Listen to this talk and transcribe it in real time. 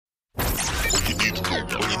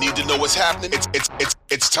When you need to know what's happening,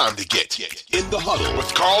 it's time to get in the huddle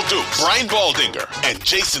with Carl Dukes, Brian Baldinger, and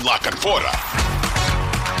Jason La Canfora.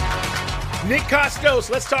 Nick Kostos,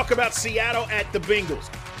 let's talk about Seattle at the Bengals.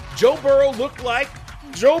 Joe Burrow looked like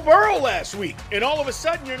Joe Burrow last week, and all of a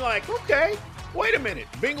sudden you're like, okay, wait a minute.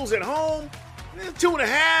 Bengals at home,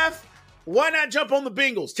 2.5. Why not jump on the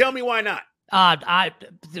Bengals? Tell me why not.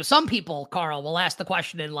 Some people, Carl, will ask the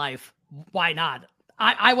question in life, why not?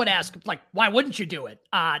 I would ask, like, why wouldn't you do it?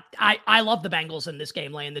 I love the Bengals in this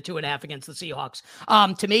game, laying the 2.5 against the Seahawks.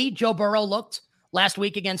 To me, Joe Burrow looked last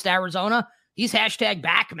week against Arizona. He's hashtag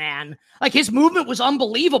back, man. Like, his movement was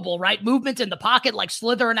unbelievable, right? Movement in the pocket, like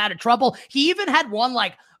slithering out of trouble. He even had one,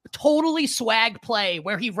 like, totally swag play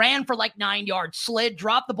where he ran for like 9 yards, slid,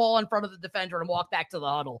 dropped the ball in front of the defender, and walked back to the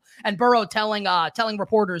huddle. And Burrow telling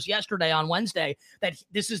reporters yesterday on Wednesday that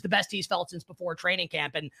this is the best he's felt since before training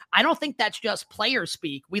camp. And I don't think that's just player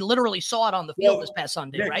speak. We literally saw it on the field this past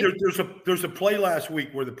Sunday, Nick, right? There's a play last week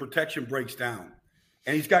where the protection breaks down,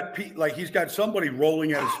 and he's got somebody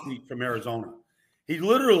rolling at his feet from Arizona. He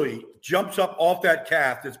literally jumps up off that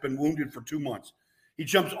calf that's been wounded for 2 months. He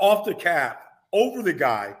jumps off the calf over the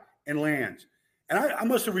guy and lands. And I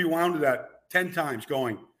must have rewounded that 10 times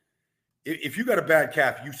going, if you got a bad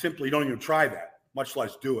calf, you simply don't even try that, much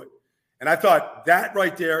less do it. And I thought that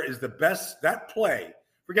right there is the best, that play,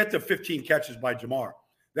 forget the 15 catches by Jamar.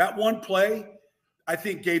 That one play, I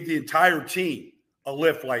think, gave the entire team a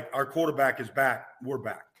lift, like our quarterback is back, we're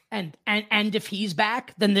back. And if he's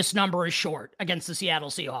back, then this number is short against the Seattle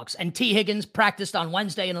Seahawks. And T. Higgins practiced on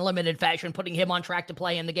Wednesday in a limited fashion, putting him on track to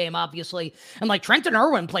play in the game, obviously. And like Trenton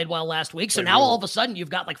Irwin played well last week. So now all of a sudden you've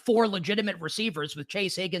got like 4 legitimate receivers with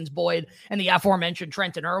Chase Higgins, Boyd, and the aforementioned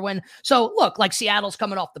Trenton Irwin. So look, like Seattle's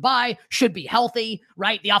coming off the bye, should be healthy,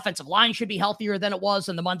 right? The offensive line should be healthier than it was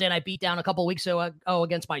in the Monday night beatdown a couple weeks ago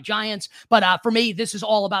against my Giants. But for me, this is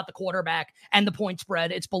all about the quarterback and the point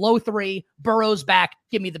spread. It's below 3. Burrow's back.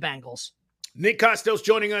 Give me the Bengals. Nick Kostos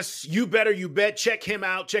joining us. You better, you bet. Check him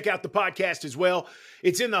out. Check out the podcast as well.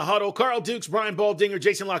 It's in the huddle. Carl Dukes, Brian Baldinger,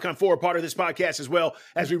 Jason La Canfora, part of this podcast as well,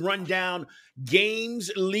 as we run down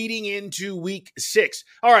games leading into week 6.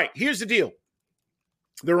 All right, here's the deal.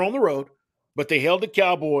 They're on the road, but they held the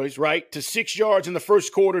Cowboys, right, to 6 yards in the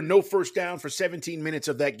first quarter, no first down for 17 minutes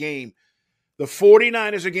of that game. The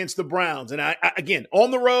 49ers against the Browns. And I again,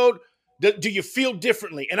 on the road, do you feel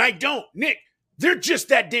differently? And I don't. Nick, they're just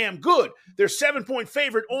that damn good. They're 7-point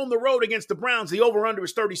favorite on the road against the Browns. The over-under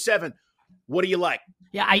is 37. What do you like?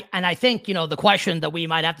 Yeah, I think, the question that we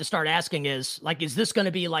might have to start asking is this going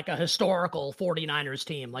to be like a historical 49ers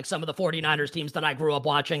team? Like some of the 49ers teams that I grew up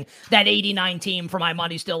watching, that 89 team, for my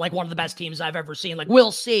money, still like one of the best teams I've ever seen. Like,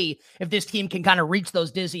 we'll see if this team can kind of reach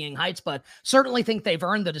those dizzying heights, but certainly think they've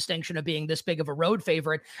earned the distinction of being this big of a road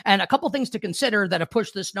favorite. And a couple things to consider that have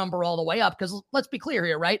pushed this number all the way up, because let's be clear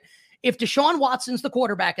here, right? If Deshaun Watson's the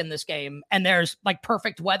quarterback in this game and there's like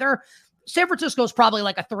perfect weather, San Francisco's probably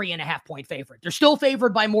like a 3.5 point favorite. They're still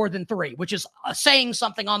favored by more than 3, which is saying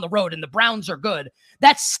something on the road, and the Browns are good.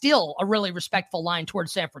 That's still a really respectful line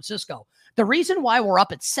towards San Francisco. The reason why we're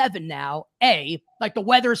up at 7 now, like the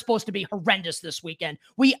weather is supposed to be horrendous this weekend.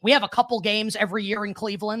 We have a couple games every year in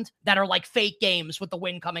Cleveland that are like fake games with the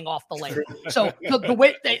wind coming off the lake. So the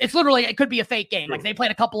way it's literally, it could be a fake game. Like they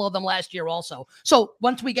played a couple of them last year also. So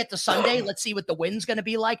once we get to Sunday, let's see what the wind's going to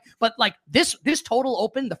be like. But like this total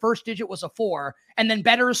open, the first digit was a 4, and then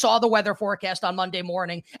bettors saw the weather forecast on Monday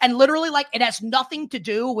morning, and literally like it has nothing to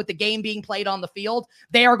do with the game being played on the field.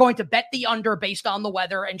 They are going to bet the under based on the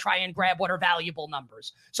weather and try and grab what are valuable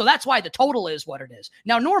numbers. So that's why the total is what it is.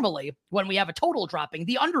 Now, normally when we have a total dropping,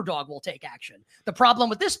 the underdog will take action. The problem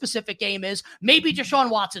with this specific game is maybe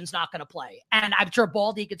Deshaun Watson's not going to play. And I'm sure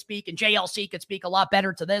Baldy could speak and JLC could speak a lot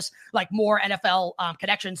better to this, like more NFL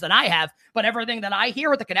connections than I have. But everything that I hear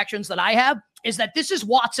with the connections that I have is that this is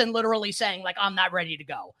Watson literally saying, like, I'm not ready to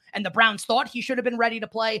go. And the Browns thought he should have been ready to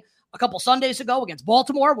play a couple Sundays ago against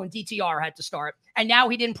Baltimore when DTR had to start. And now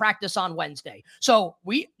he didn't practice on Wednesday. So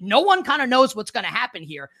no one kind of knows what's going to happen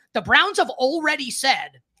here. The Browns have already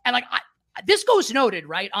said, and like this goes noted,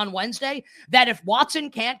 right, on Wednesday, that if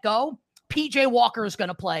Watson can't go, PJ Walker is going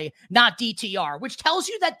to play, not DTR, which tells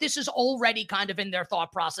you that this is already kind of in their thought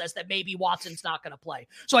process that maybe Watson's not going to play.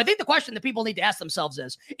 So I think the question that people need to ask themselves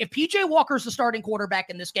is, if PJ Walker's the starting quarterback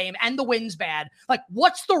in this game and the wind's bad, like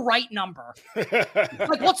what's the right number?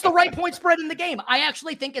 Like what's the right point spread in the game? I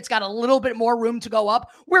actually think it's got a little bit more room to go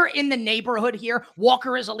up. We're in the neighborhood here.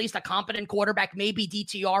 Walker is at least a competent quarterback. Maybe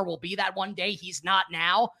DTR will be that one day. He's not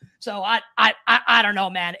now. So I don't know,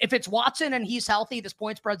 man. If it's Watson and he's healthy, this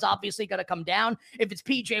point spread's obviously going to come down. If it's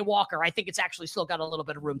PJ Walker, I think it's actually still got a little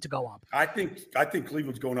bit of room to go up. I think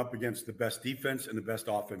Cleveland's going up against the best defense and the best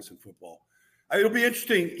offense in football. It'll be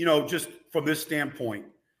interesting, just from this standpoint.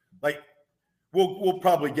 Like, we'll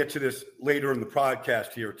probably get to this later in the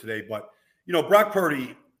podcast here today, but Brock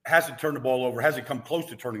Purdy hasn't turned the ball over, hasn't come close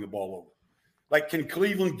to turning the ball over. Like, can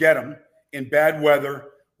Cleveland get him in bad weather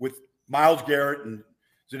with Myles Garrett and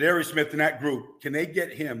Zadarius Smith and that group? Can they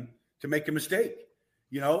get him to make a mistake?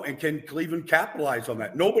 And can Cleveland capitalize on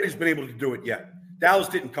that? Nobody's been able to do it yet. Dallas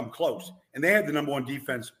didn't come close, and they had the number one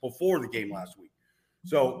defense before the game last week.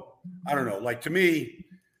 So I don't know. Like, to me,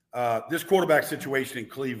 this quarterback situation in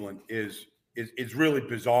Cleveland is really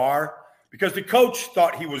bizarre because the coach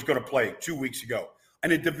thought he was going to play 2 weeks ago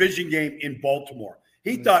in a division game in Baltimore.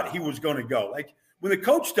 He thought he was going to go. Like, when the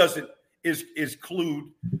coach is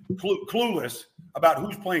clueless about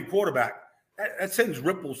who's playing quarterback, that sends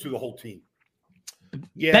ripples through the whole team.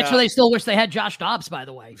 Yeah, Bet you they still wish they had Josh Dobbs, by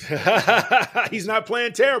the way. He's not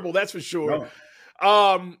playing terrible, that's for sure.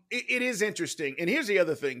 No. It is interesting. And here's the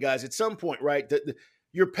other thing, guys. At some point, right,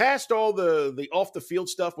 you're past all the off the field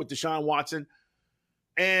stuff with Deshaun Watson.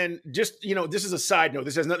 And just, this is a side note.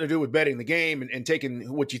 This has nothing to do with betting the game and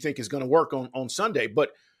taking what you think is going to work on Sunday.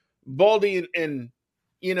 But Baldy and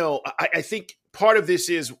I think part of this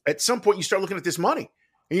is at some point you start looking at this money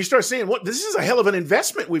and you start saying, this is a hell of an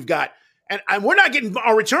investment we've got. And we're not getting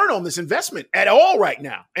our return on this investment at all right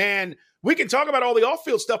now. And we can talk about all the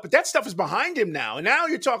off-field stuff, but that stuff is behind him now. And now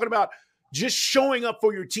you're talking about just showing up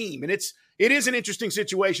for your team. And it is an interesting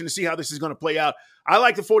situation to see how this is going to play out. I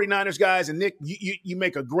like the 49ers guys. And Nick, you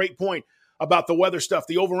make a great point about the weather stuff.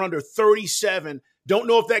 The over-under 37. Don't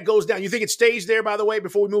know if that goes down. You think it stays there, by the way,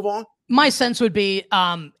 before we move on? My sense would be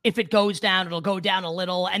if it goes down, it'll go down a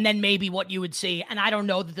little, and then maybe what you would see, and I don't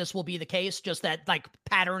know that this will be the case, just that like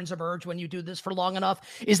patterns emerge when you do this for long enough,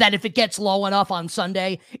 is that if it gets low enough on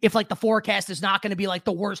Sunday, if like the forecast is not going to be like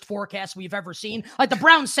the worst forecast we've ever seen, like the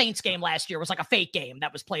Browns-Saints game last year was like a fake game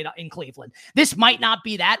that was played in Cleveland. This might not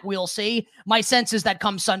be that. We'll see. My sense is that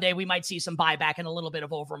come Sunday, we might see some buyback and a little bit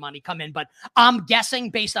of over money come in, but I'm guessing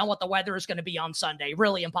based on what the weather is going to be on Sunday,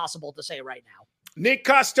 really impossible to say right now. Nick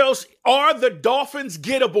Kostos, are the Dolphins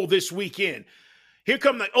gettable this weekend? Here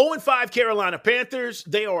come the 0-5 Carolina Panthers.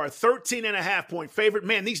 They are a 13.5-point favorite.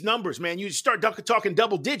 Man, these numbers, man, you start talking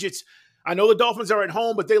double digits. I know the Dolphins are at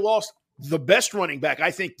home, but they lost the best running back,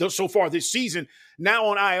 I think, so far this season, now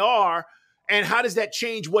on IR. And how does that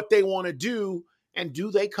change what they want to do? And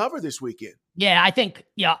do they cover this weekend? Yeah, I think,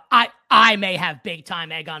 I may have big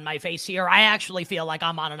time egg on my face here. I actually feel like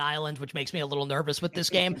I'm on an island, which makes me a little nervous with this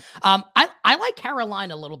game. I like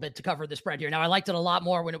Carolina a little bit to cover the spread here. Now, I liked it a lot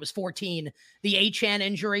more when it was 14. The Achane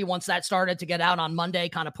injury, once that started to get out on Monday,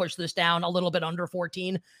 kind of pushed this down a little bit under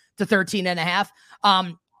 14 to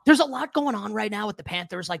 13.5. There's a lot going on right now with the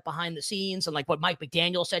Panthers, like behind the scenes, and like what Mike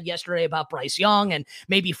McDaniel said yesterday about Bryce Young, and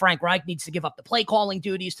maybe Frank Reich needs to give up the play calling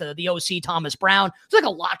duties to the OC Thomas Brown. There's like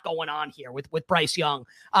a lot going on here with Bryce Young.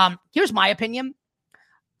 Here's my opinion,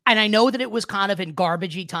 and I know that it was kind of in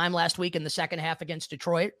garbagey time last week in the second half against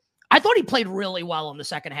Detroit. I thought he played really well in the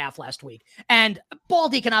second half last week. And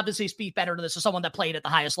Baldy can obviously speak better to this as someone that played at the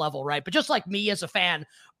highest level, right? But just like me as a fan,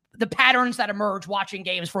 the patterns that emerge watching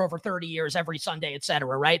games for over 30 years, every Sunday, et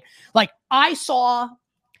cetera, right? Like, I saw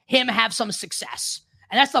him have some success.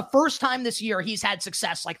 And that's the first time this year he's had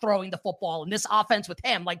success, like throwing the football. And this offense with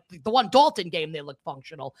him, like the one Dalton game, they looked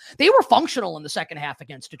functional. They were functional in the second half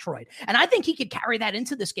against Detroit. And I think he could carry that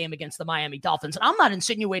into this game against the Miami Dolphins. And I'm not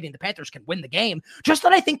insinuating the Panthers can win the game, just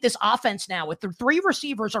that I think this offense now with the three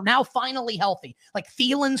receivers are now finally healthy. Like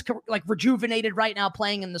Thielen's like rejuvenated right now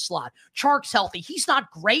playing in the slot. Chark's healthy. He's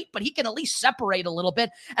not great, but he can at least separate a little bit.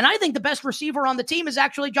 And I think the best receiver on the team is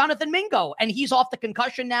actually Jonathan Mingo. And he's off the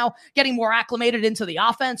concussion now, getting more acclimated into the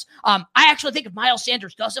offense. I actually think if Miles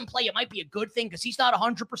Sanders doesn't play, it might be a good thing because he's not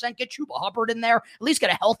 100%. Get Chuba Hubbard in there, at least get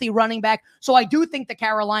a healthy running back. So I do think that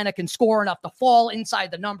Carolina can score enough to fall inside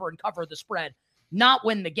the number and cover the spread, not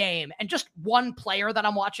win the game. And just one player that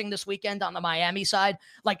I'm watching this weekend on the Miami side,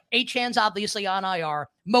 like Achane's obviously on IR.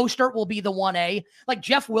 Mostert will be the 1A. Like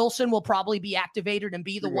Jeff Wilson will probably be activated and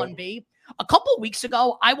be the 1B. A couple weeks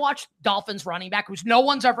ago, I watched Dolphins running back, who's no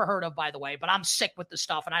one's ever heard of, by the way, but I'm sick with this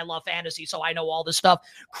stuff and I love fantasy, so I know all this stuff.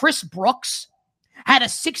 Chris Brooks had a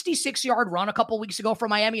 66-yard run a couple weeks ago for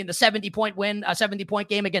Miami in the 70-point win, a 70-point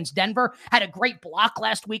game against Denver. Had a great block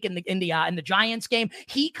last week in the Giants game.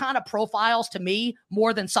 He kind of profiles to me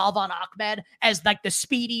more than Salvon Ahmed as like the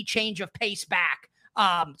speedy change of pace back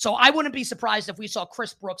So I wouldn't be surprised if we saw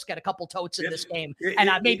Chris Brooks get a couple totes in this game and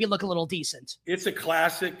maybe look a little decent. It's a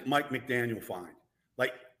classic Mike McDaniel find.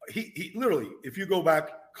 Like he literally, if you go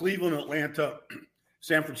back, Cleveland, Atlanta,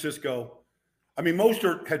 San Francisco, I mean,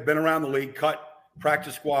 Mostert had been around the league, cut,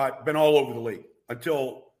 practice squad, been all over the league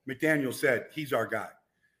until McDaniel said, he's our guy.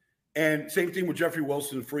 And same thing with Jeffrey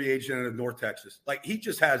Wilson, free agent out of North Texas. Like, he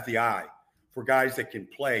just has the eye for guys that can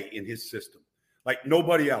play in his system. Like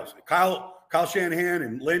nobody else. Kyle Shanahan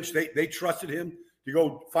and Lynch, they trusted him to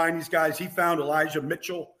go find these guys. He found Elijah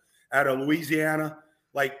Mitchell out of Louisiana.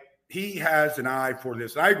 Like, he has an eye for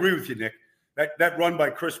this. And I agree with you, Nick. That run by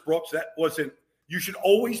Chris Brooks, that wasn't – you should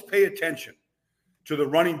always pay attention to the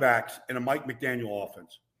running backs in a Mike McDaniel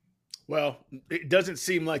offense. Well, it doesn't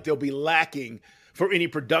seem like they'll be lacking for any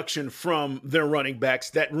production from their running backs.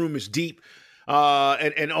 That room is deep.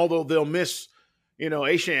 And although they'll miss,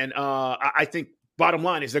 Ashan, I think bottom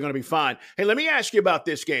line is they're going to be fine. Hey, let me ask you about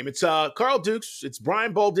this game. It's Carl Dukes. It's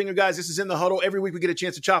Brian Baldinger, guys. This is In the Huddle. Every week we get a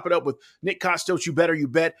chance to chop it up with Nick Kostos, You Better You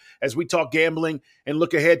Bet, as we talk gambling and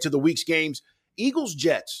look ahead to the week's games.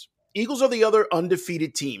 Eagles-Jets. Eagles are the other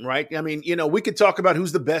undefeated team, right? I mean, we could talk about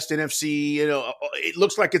who's the best NFC. It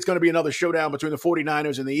looks like it's going to be another showdown between the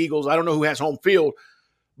 49ers and the Eagles. I don't know who has home field,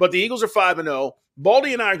 but the Eagles are 5-0.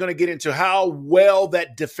 Baldy and I are going to get into how well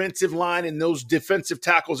that defensive line and those defensive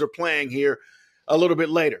tackles are playing here a little bit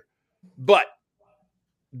later. But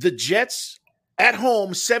the Jets at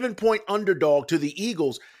home, 7-point underdog to the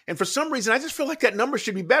Eagles. And for some reason, I just feel like that number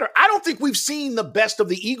should be better. I don't think we've seen the best of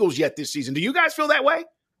the Eagles yet this season. Do you guys feel that way?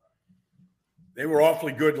 They were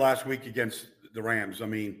awfully good last week against the Rams. I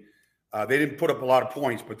mean, they didn't put up a lot of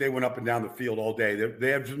points, but they went up and down the field all day. They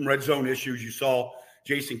have some red zone issues. You saw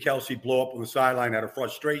Jason Kelce blow up on the sideline out of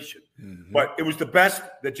frustration. Mm-hmm. But it was the best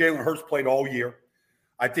that Jalen Hurts played all year.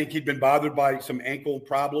 I think he'd been bothered by some ankle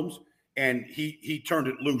problems, and he turned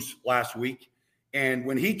it loose last week. And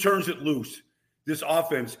when he turns it loose, this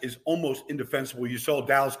offense is almost indefensible. You saw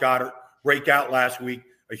Dallas Goedert break out last week,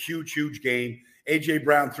 a huge, huge game. A.J.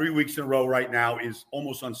 Brown, 3 weeks in a row right now, is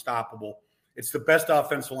almost unstoppable. It's the best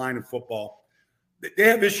offensive line in football. They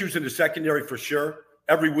have issues in the secondary for sure.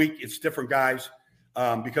 Every week it's different guys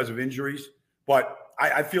because of injuries. But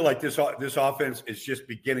I feel like this offense is just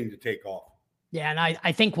beginning to take off. Yeah, and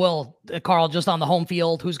I think Carl, just on the home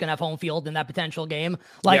field, who's going to have home field in that potential game?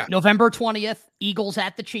 November 20th, Eagles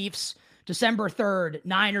at the Chiefs. December 3rd,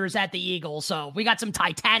 Niners at the Eagles. So we got some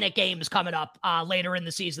Titanic games coming up later in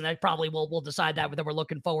the season that probably we'll decide that we're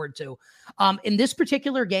looking forward to. In this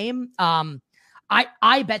particular game,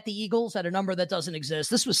 I bet the Eagles at a number that doesn't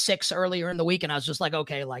exist. This was 6 earlier in the week, and I was just like,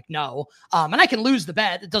 okay, no. And I can lose the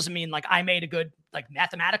bet. It doesn't mean I made a good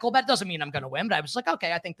mathematical bet. It doesn't mean I'm going to win, but I was like,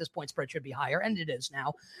 okay, I think this point spread should be higher, and it is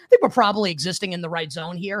now. I think we're probably existing in the right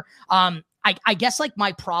zone here. I guess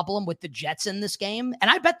my problem with the Jets in this game, and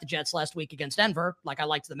I bet the Jets last week against Denver, I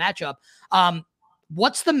liked the matchup.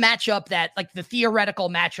 What's the matchup that, the theoretical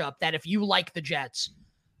matchup that if you like the Jets,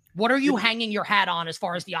 what are you hanging your hat on as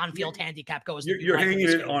far as the on-field handicap goes? You're hanging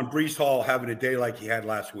it on Breece Hall having a day like he had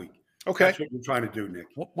last week. Okay. That's what we're trying to do, Nick.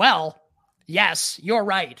 Well, yes, you're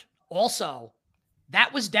right. Also,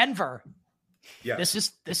 that was Denver. Yeah. This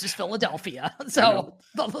is Philadelphia. So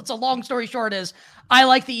the long story short is I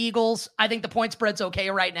like the Eagles. I think the point spread's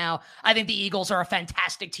okay right now. I think the Eagles are a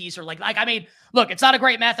fantastic teaser. Look, it's not a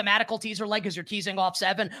great mathematical teaser because you're teasing off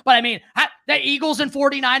 7, but the Eagles and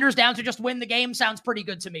 49ers down to just win the game sounds pretty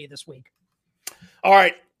good to me this week. All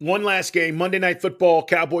right. One last game, Monday Night Football,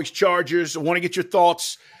 Cowboys Chargers. I want to get your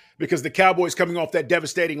thoughts because the Cowboys coming off that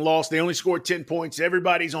devastating loss, they only scored 10 points.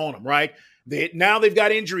 Everybody's on them, right? Now they've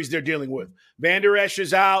got injuries they're dealing with. Van Der Esch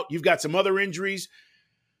is out. You've got some other injuries.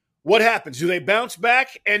 What happens? Do they bounce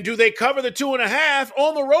back and do they cover the 2.5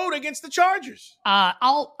 on the road against the Chargers?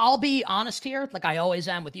 I'll be honest here, like I always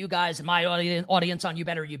am with you guys and my audience on You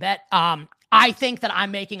Better You Bet. I think that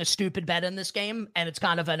I'm making a stupid bet in this game, and it's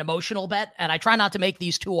kind of an emotional bet, and I try not to make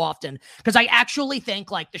these too often because I actually think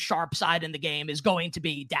the sharp side in the game is going to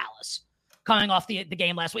be Dallas. Coming off the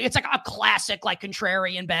game last week. It's a classic,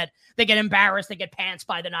 contrarian bet. They get embarrassed. They get pantsed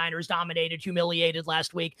by the Niners, dominated, humiliated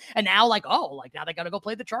last week. And now, now they got to go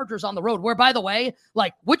play the Chargers on the road. Where, by the way,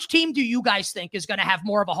 which team do you guys think is going to have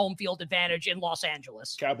more of a home field advantage in Los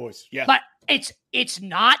Angeles? Cowboys, yeah. But it's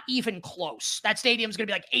not even close. That stadium's going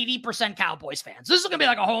to be 80% Cowboys fans. This is going to be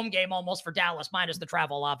a home game almost for Dallas, minus the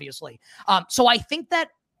travel, obviously. So I think that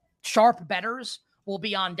sharp bettors will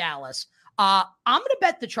be on Dallas. I'm going to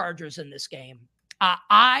bet the Chargers in this game.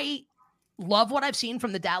 I love what I've seen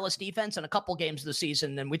from the Dallas defense in a couple games this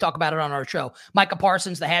season, and we talk about it on our show. Micah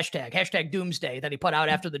Parsons, the hashtag Doomsday that he put out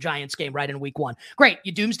after the Giants game right in week 1. Great.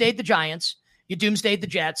 You doomsdayed the Giants. You doomsdayed the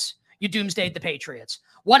Jets. You doomsdayed the Patriots.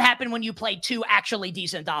 What happened when you played two actually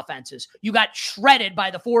decent offenses? You got shredded by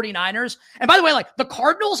the 49ers. And by the way, like the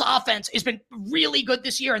Cardinals offense has been really good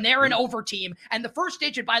this year, and they're an over team. And the first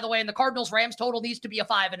digit, by the way, in the Cardinals-Rams total needs to be a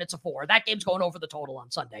 5, and it's a 4. That game's going over the total on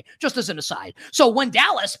Sunday, just as an aside. So when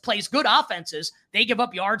Dallas plays good offenses, they give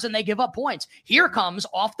up yards and they give up points. Here comes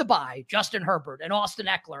off the bye, Justin Herbert and Austin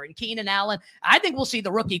Eckler and Keenan Allen. I think we'll see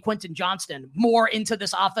the rookie Quentin Johnston more into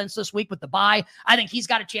this offense this week with the bye. I think he's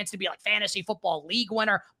got a chance to be like fantasy football league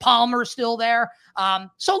winner. Palmer's still there.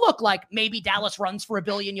 So look, like maybe Dallas runs for 1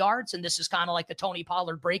 billion yards, and this is kind of like the Tony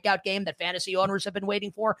Pollard breakout game that fantasy owners have been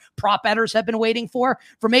waiting for, prop bettors have been waiting for.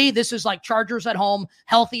 For me, this is like Chargers at home,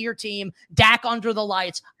 healthier team, Dak under the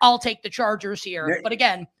lights. I'll take the Chargers here. Nick, But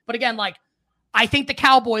again, like I think the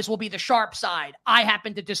Cowboys will be the sharp side. I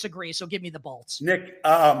happen to disagree, so give me the Bolts. Nick,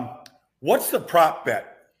 what's the prop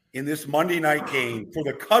bet in this Monday night game for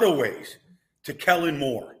the cutaways to Kellen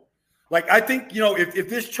Moore? Like, I think, if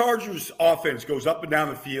this Chargers offense goes up and down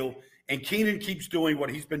the field and Keenan keeps doing what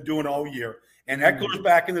he's been doing all year and Eckler's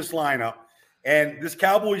back in this lineup and this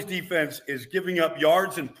Cowboys defense is giving up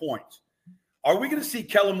yards and points, are we going to see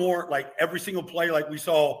Kellen Moore like every single play like we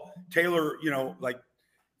saw Taylor,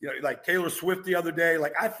 like Taylor Swift the other day?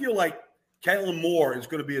 Like, I feel like Kellen Moore is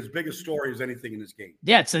going to be as big a story as anything in this game.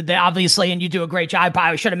 Yeah, it's obviously, and you do a great job.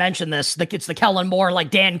 I should have mentioned this. It's the Kellen Moore, like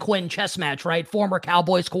Dan Quinn chess match, right? Former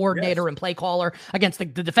Cowboys coordinator and play caller against the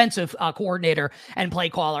defensive coordinator and play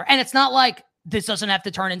caller. And it's not like this doesn't have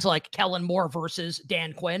to turn into like Kellen Moore versus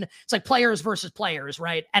Dan Quinn. It's like players versus players,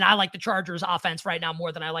 right? And I like the Chargers offense right now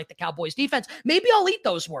more than I like the Cowboys defense. Maybe I'll eat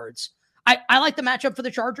those words. I like the matchup for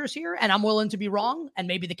the Chargers here, and I'm willing to be wrong, and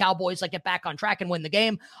maybe the Cowboys get back on track and win the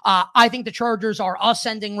game. I think the Chargers are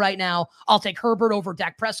ascending right now. I'll take Herbert over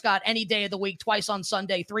Dak Prescott any day of the week, twice on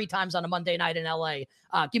Sunday, 3 times on a Monday night in L.A.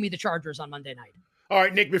 Give me the Chargers on Monday night. All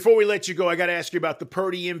right, Nick, before we let you go, I got to ask you about the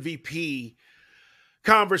Purdy MVP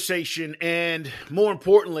conversation, and more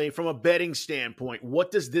importantly, from a betting standpoint,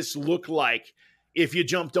 what does this look like if you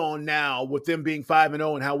jumped on now with them being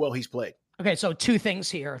 5-0 and how well he's played? Okay, so 2 things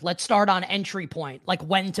here. Let's start on entry point, like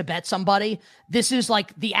when to bet somebody. This is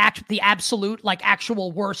like the absolute, like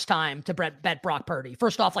actual worst time to bet Brock Purdy.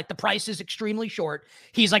 First off, like the price is extremely short.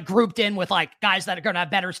 He's like grouped in with like guys that are going to have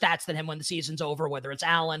better stats than him when the season's over, whether it's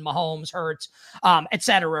Allen, Mahomes, Hurts, et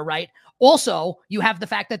cetera, right? Also, you have the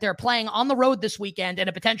fact that they're playing on the road this weekend in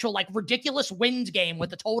a potential like ridiculous wins game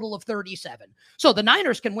with a total of 37. So the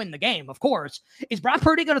Niners can win the game, of course. Is Brock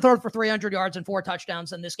Purdy going to throw for 300 yards and 4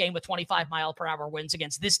 touchdowns in this game with 25-mile-per-hour winds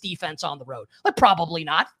against this defense on the road? Like, probably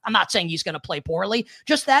not. I'm not saying he's going to play poorly.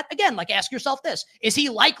 Just that, again, like ask yourself this. Is he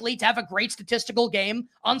likely to have a great statistical game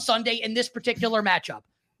on Sunday in this particular matchup?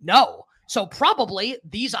 No. So probably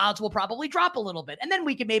these odds will probably drop a little bit. And then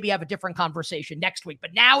we can maybe have a different conversation next week.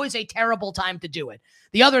 But now is a terrible time to do it.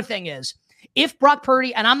 The other thing is, if Brock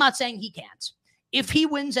Purdy, and I'm not saying he can't, if he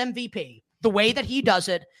wins MVP, the way that he does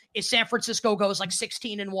it is San Francisco goes like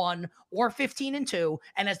 16-1 or 15-2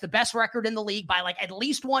 and has the best record in the league by like at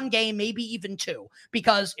least 1 game, maybe even 2.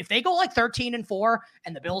 Because if they go like 13-4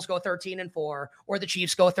 and the Bills go 13-4 or the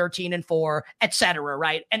Chiefs go 13-4, et cetera,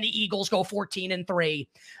 right? And the Eagles go 14-3,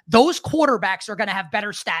 those quarterbacks are going to have better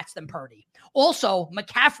stats than Purdy. Also,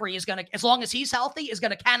 McCaffrey is going to, as long as he's healthy, is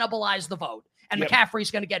going to cannibalize the vote. And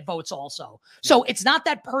McCaffrey's going to get votes also. So it's not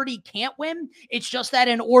that Purdy can't win. It's just that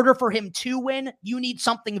in order for him to win, you need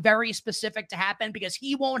something very specific to happen because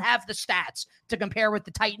he won't have the stats to compare with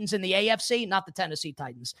the Titans in the AFC, not the Tennessee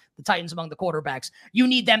Titans, the Titans among the quarterbacks. You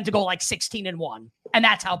need them to go like 16-1. And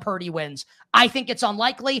that's how Purdy wins. I think it's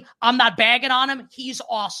unlikely. I'm not bagging on him. He's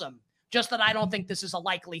awesome. Just that I don't think this is a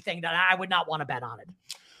likely thing that I would not want to bet on it.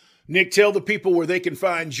 Nick, tell the people where they can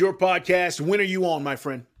find your podcast. When are you on, my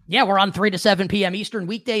friend? Yeah, we're on 3 to 7 p.m. Eastern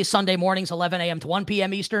weekdays, Sunday mornings, 11 a.m. to 1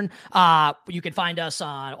 p.m. Eastern. You can find us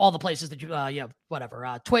on all the places that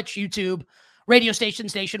Twitch, YouTube, radio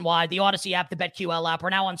stations nationwide, the Odyssey app, the BetQL app. We're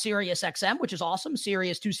now on Sirius XM, which is awesome.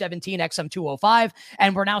 Sirius 217, XM 205.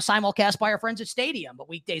 And we're now simulcast by our friends at Stadium, but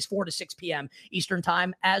weekdays 4 to 6 p.m. Eastern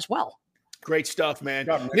time as well. Great stuff, man.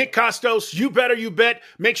 Nick Kostos, you better, you bet.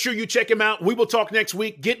 Make sure you check him out. We will talk next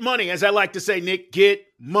week. Get money. As I like to say, Nick, get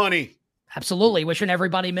money. Absolutely. Wishing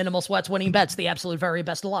everybody minimal sweats, winning bets. The absolute very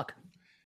best of luck.